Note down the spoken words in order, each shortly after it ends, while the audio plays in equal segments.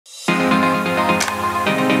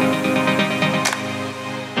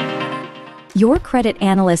your credit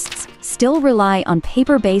analysts still rely on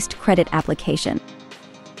paper-based credit application.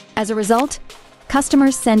 As a result,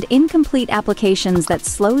 customers send incomplete applications that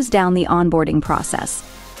slows down the onboarding process.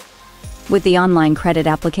 With the online credit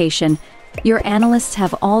application, your analysts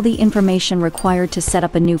have all the information required to set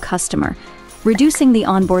up a new customer, reducing the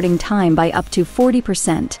onboarding time by up to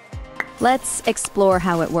 40%. Let's explore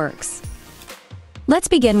how it works. Let's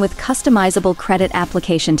begin with customizable credit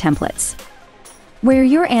application templates, where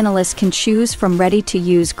your analyst can choose from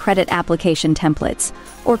ready-to-use credit application templates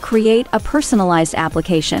or create a personalized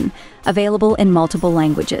application available in multiple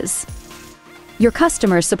languages. Your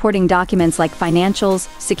customers supporting documents like financials,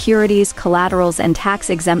 securities, collaterals, and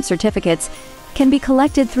tax-exempt certificates can be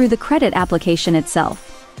collected through the credit application itself.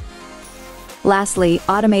 Lastly,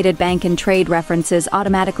 automated bank and trade references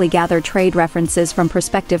automatically gather trade references from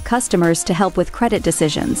prospective customers to help with credit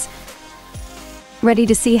decisions. Ready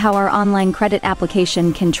to see how our online credit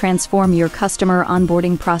application can transform your customer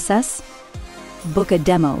onboarding process? Book a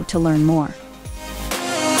demo to learn more.